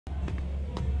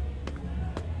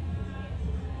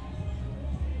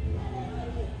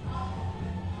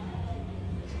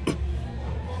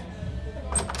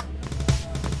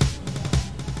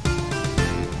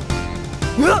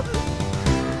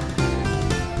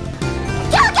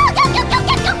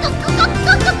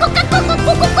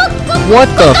What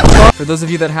the fuck? For those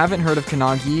of you that haven't heard of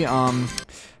Kannagi,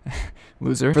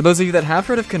 loser. For those of you that have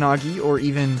heard of Kannagi, or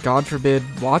even, God forbid,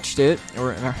 watched it,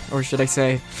 or should I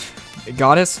say,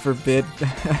 Goddess forbid,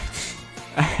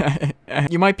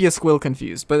 you might be a squill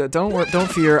confused, but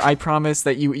don't fear. I promise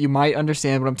that you might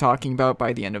understand what I'm talking about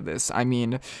by the end of this. I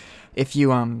mean, if you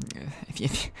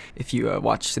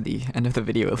watch to the end of the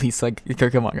video, at least, like,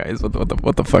 come on guys,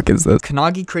 what the fuck is this?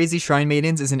 Kannagi Crazy Shrine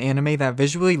Maidens is an anime that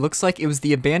visually looks like it was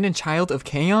the abandoned child of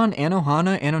Keion,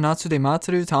 Anohana, Anonatsu de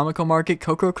Matsuru, Tamako Market,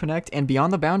 Coco Connect, and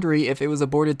Beyond the Boundary if it was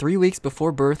aborted 3 weeks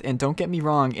before birth. And don't get me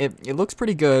wrong, it looks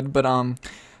pretty good, but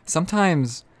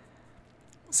sometimes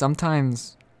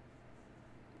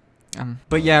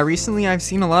but yeah, recently I've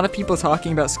seen a lot of people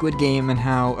talking about Squid Game and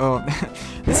how, oh,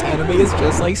 this anime is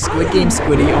just like Squid Game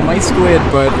Squiddy. Oh my squid,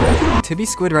 but to be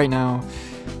squid right now,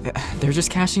 they're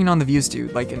just cashing in on the views,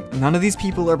 dude. Like, none of these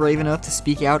people are brave enough to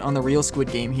speak out on the real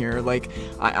Squid Game here. Like,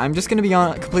 I'm just gonna be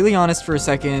completely honest for a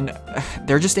second.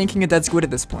 They're just inking a dead squid at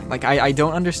this point. Like, I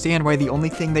don't understand why the only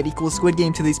thing that equals Squid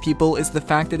Game to these people is the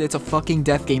fact that it's a fucking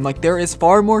death game. Like, there is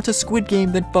far more to Squid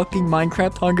Game than fucking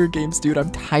Minecraft Hunger Games, dude.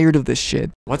 I'm tired of this shit.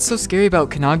 What's so scary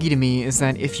about Kannagi to me is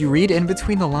that if you read in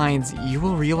between the lines, you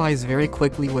will realize very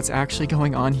quickly what's actually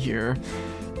going on here.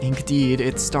 Indeed,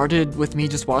 it started with me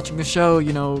just watching the show,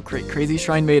 you know, Crazy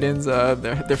Shrine Maidens,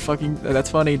 they're fucking, that's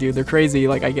funny, dude, they're crazy,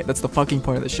 like, that's the fucking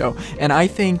point of the show. And I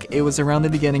think it was around the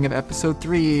beginning of episode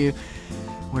 3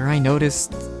 where I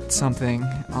noticed something.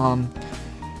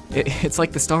 It's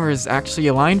like the stars actually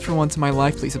aligned for once in my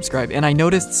life. Please subscribe. And I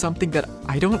noticed something that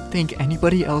I don't think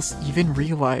anybody else even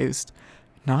realized,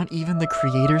 not even the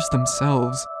creators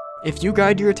themselves. If you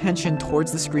guide your attention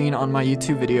towards the screen on my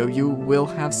YouTube video, you will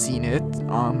have seen it.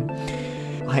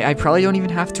 I probably don't even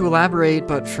have to elaborate,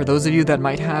 but for those of you that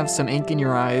might have some ink in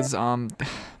your eyes,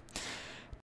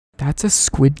 that's a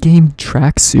Squid Game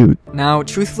tracksuit. Now,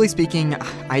 truthfully speaking,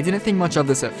 I didn't think much of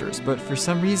this at first, but for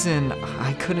some reason,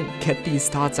 I couldn't get these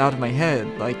thoughts out of my head.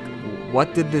 Like,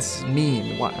 what did this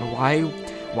mean?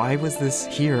 Why was this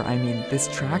here? I mean, this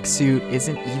tracksuit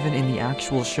isn't even in the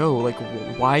actual show. Like,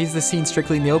 why is the scene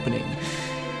strictly in the opening?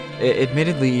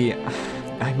 Admittedly,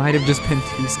 I might have just been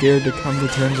too scared to come to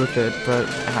terms with it, but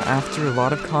after a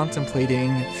lot of contemplating,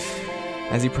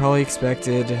 as you probably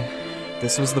expected,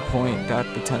 this was the point that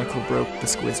the tentacle broke the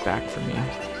squid's back for me.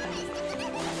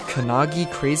 Kannagi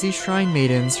Crazy Shrine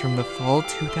Maidens from the fall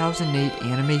 2008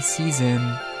 anime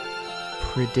season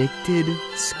predicted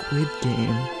Squid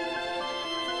Game.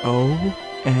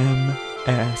 OMS.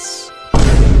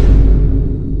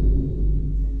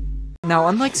 Now,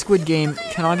 unlike Squid Game,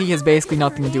 Kannagi has basically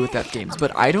nothing to do with that games,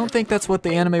 but I don't think that's what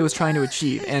the anime was trying to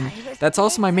achieve, and that's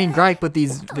also my main gripe with the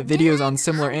videos on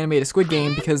similar anime to Squid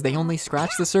Game, because they only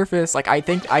scratch the surface. Like, I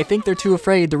think they're too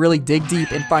afraid to really dig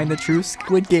deep and find the true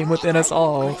Squid Game within us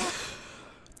all.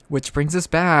 Which brings us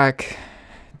back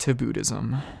to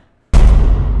Buddhism.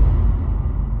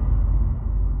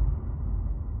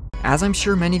 As I'm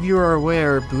sure many of you are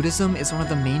aware, Buddhism is one of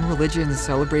the main religions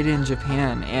celebrated in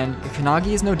Japan, and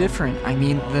Kannagi is no different. I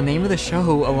mean, the name of the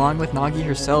show, along with Nagi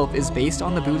herself, is based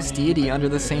on the Buddhist deity under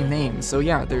the same name, so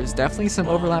yeah, there's definitely some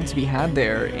overlap to be had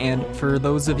there. And for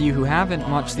those of you who haven't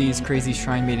watched these Crazy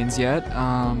Shrine Maidens yet,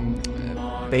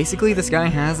 basically, this guy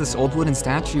has this old wooden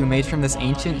statue made from this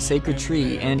ancient sacred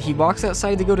tree, and he walks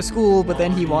outside to go to school, but then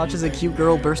he watches a cute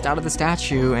girl burst out of the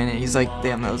statue, and he's like,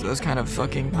 damn, that was kind of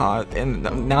fucking hot. And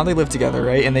now they live together,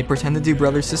 right? And they pretend to do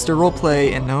brother-sister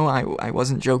roleplay, and no, I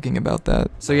wasn't joking about that.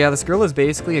 So yeah, this girl is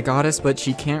basically a goddess, but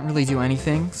she can't really do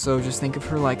anything, so just think of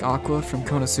her like Aqua from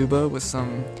Konosuba with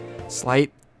some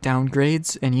slight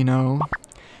downgrades, and you know,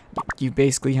 you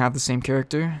basically have the same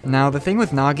character. Now, the thing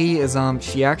with Nagi is,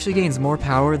 she actually gains more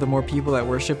power the more people that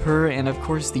worship her, and of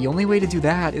course, the only way to do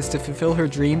that is to fulfill her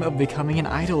dream of becoming an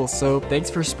idol, so thanks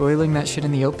for spoiling that shit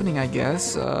in the opening, I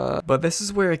guess. But this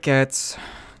is where it gets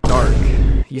dark.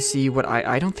 You see, what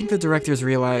I don't think the directors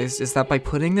realized is that by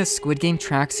putting this Squid Game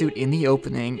tracksuit in the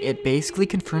opening, it basically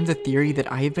confirmed the theory that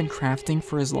I have been crafting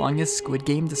for as long as Squid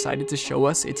Game decided to show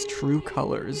us its true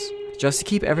colors. Just to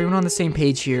keep everyone on the same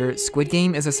page here, Squid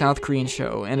Game is a South Korean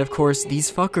show, and of course,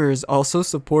 these fuckers also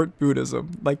support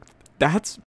Buddhism. Like,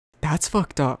 that's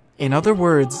fucked up. In other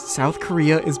words, South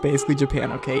Korea is basically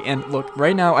Japan, okay? And look,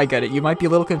 right now, I get it. You might be a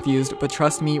little confused, but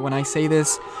trust me, when I say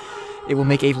this, it will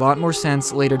make a lot more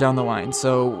sense later down the line.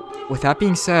 So, with that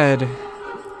being said,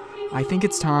 I think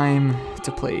it's time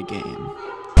to play a game.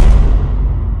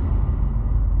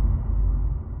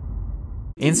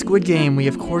 In Squid Game, we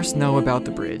of course know about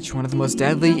the bridge, one of the most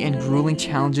deadly and grueling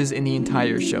challenges in the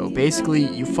entire show. Basically,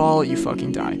 you fall, you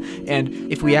fucking die. And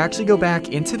if we actually go back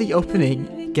into the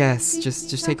opening, Guess,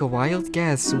 just take a wild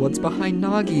guess. What's behind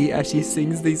Nagi as she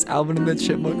sings these Alvin and the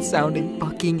Chipmunks sounding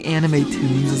fucking anime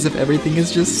tunes as if everything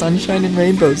is just sunshine and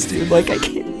rainbows, dude. Like, I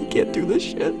can't do this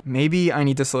shit. Maybe I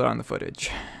need to slow down the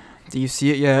footage. Do you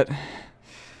see it yet?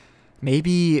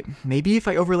 Maybe if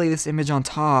I overlay this image on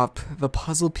top, the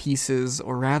puzzle pieces,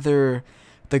 or rather,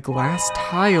 the glass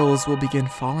tiles will begin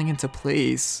falling into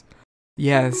place.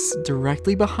 Yes,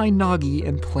 directly behind Nagi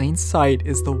in plain sight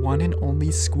is the one and only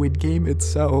Squid Game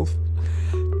itself.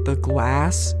 The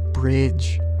glass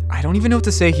bridge. I don't even know what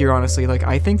to say here, honestly. Like,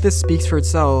 I think this speaks for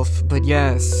itself, but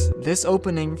yes, this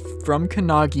opening from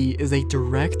Kannagi is a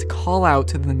direct call out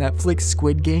to the Netflix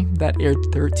Squid Game that aired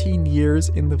 13 years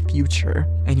in the future.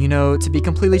 And you know, to be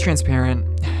completely transparent,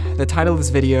 the title of this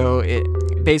video,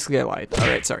 basically I lied.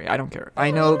 Alright, sorry, I don't care.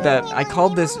 I know that I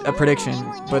called this a prediction,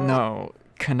 but no,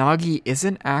 Kannagi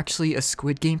isn't actually a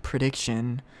Squid Game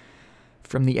prediction.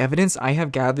 From the evidence I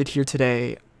have gathered here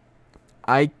today,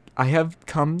 I have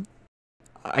come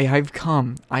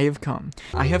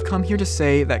here to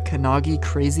say that Kannagi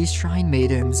Crazy Shrine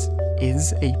Maidens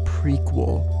is a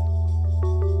prequel.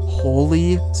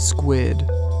 Holy squid.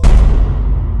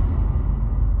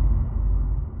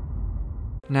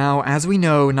 Now, as we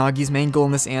know, Nagi's main goal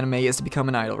in this anime is to become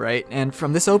an idol, right? And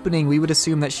from this opening, we would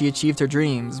assume that she achieved her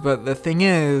dreams, but the thing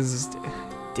is,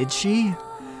 did she?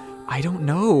 I don't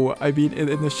know. I mean,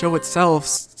 in the show itself,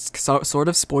 sort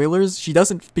of spoilers, she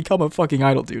doesn't become a fucking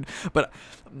idol, dude. But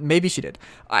maybe she did.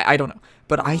 I don't know.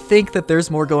 But I think that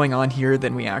there's more going on here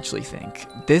than we actually think.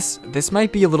 This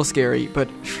might be a little scary,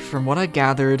 but from what I've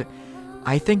gathered,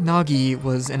 I think Nagi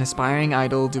was an aspiring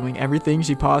idol doing everything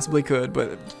she possibly could,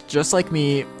 but just like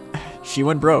me, she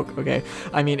went broke, okay?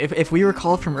 I mean, if we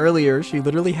recall from earlier, she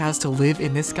literally has to live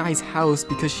in this guy's house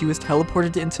because she was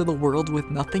teleported into the world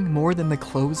with nothing more than the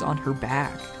clothes on her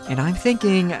back. And I'm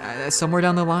thinking, somewhere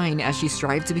down the line, as she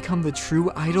strived to become the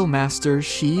true idol master,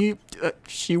 she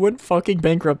went fucking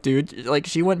bankrupt, dude. Like,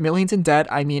 she went millions in debt.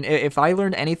 I mean, if I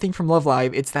learned anything from Love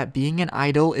Live, it's that being an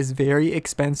idol is very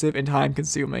expensive and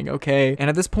time-consuming, okay? And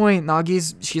at this point,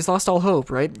 she's lost all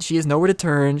hope, right? She has nowhere to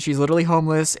turn, she's literally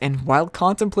homeless, and while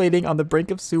contemplating on the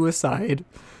brink of suicide,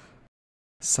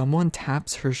 someone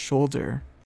taps her shoulder.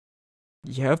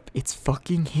 Yep, it's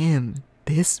fucking him.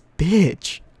 This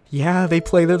bitch. Yeah, they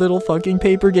play their little fucking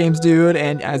paper games, dude,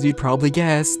 and as you'd probably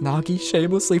guess, Nagi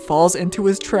shamelessly falls into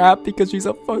his trap because she's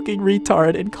a fucking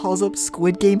retard and calls up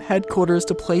Squid Game headquarters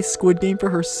to play Squid Game for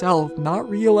herself, not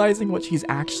realizing what she's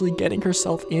actually getting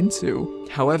herself into.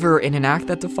 However, in an act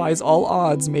that defies all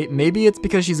odds, maybe it's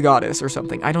because she's goddess or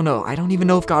something, I don't know. I don't even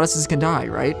know if goddesses can die,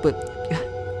 right?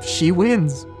 But she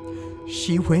wins.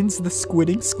 She wins the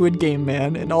Squid Game,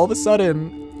 man, and all of a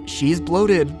sudden, she's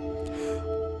bloated.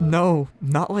 No,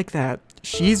 not like that.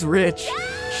 She's rich.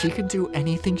 She can do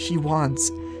anything she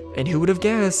wants. And who would have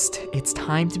guessed? It's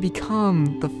time to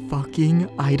become the fucking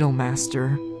idol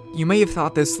master. You may have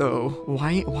thought this though.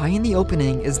 Why in the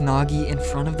opening is Nagi in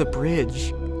front of the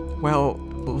bridge? Well,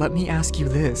 let me ask you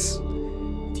this.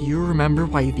 Do you remember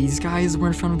why these guys were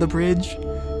in front of the bridge?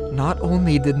 Not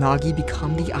only did Nagi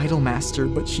become the idol master,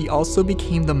 but she also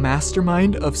became the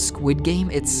mastermind of Squid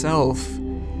Game itself.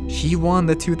 She won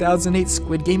the 2008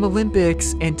 Squid Game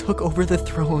Olympics and took over the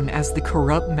throne as the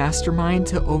corrupt mastermind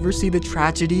to oversee the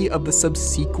tragedy of the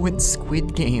subsequent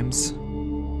Squid Games.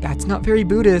 That's not very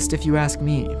Buddhist if you ask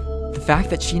me. The fact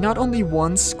that she not only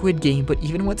won Squid Game but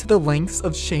even went to the lengths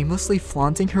of shamelessly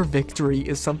flaunting her victory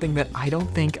is something that I don't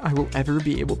think I will ever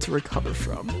be able to recover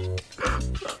from.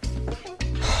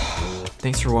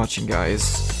 Thanks for watching, guys.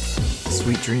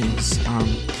 Sweet dreams.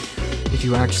 If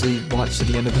you actually watch to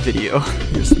the end of the video,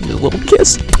 here's your little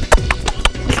kiss.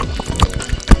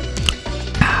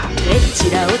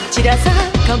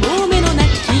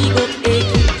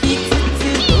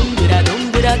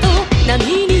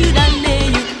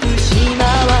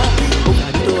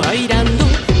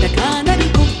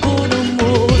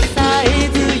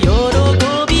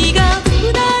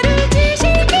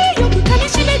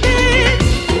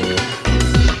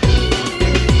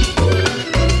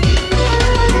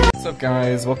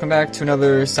 Guys, welcome back to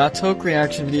another Satok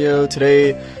reaction video.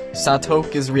 Today,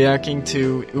 Satok is reacting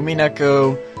to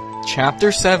Umineko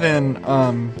Chapter 7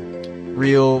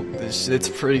 It's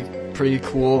pretty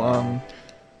cool.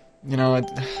 You know,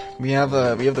 we have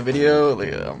the video.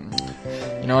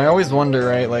 You know, I always wonder,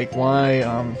 right? Like, why?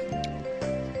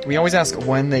 We always ask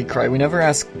when they cry. We never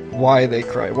ask why they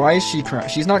cry. Why is she crying?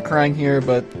 She's not crying here,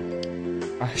 but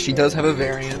she does have a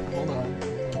variant. Hold on.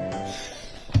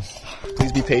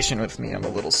 Please be patient with me, I'm a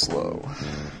little slow.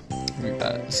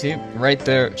 See? Right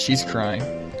there, she's crying.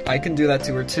 I can do that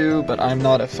to her too, but I'm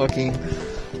not a fucking,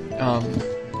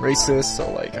 racist,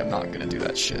 so like I'm not gonna do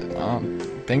that shit.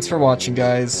 Thanks for watching,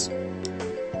 guys.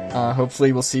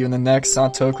 Hopefully we'll see you in the next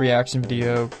Santok reaction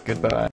video. Goodbye.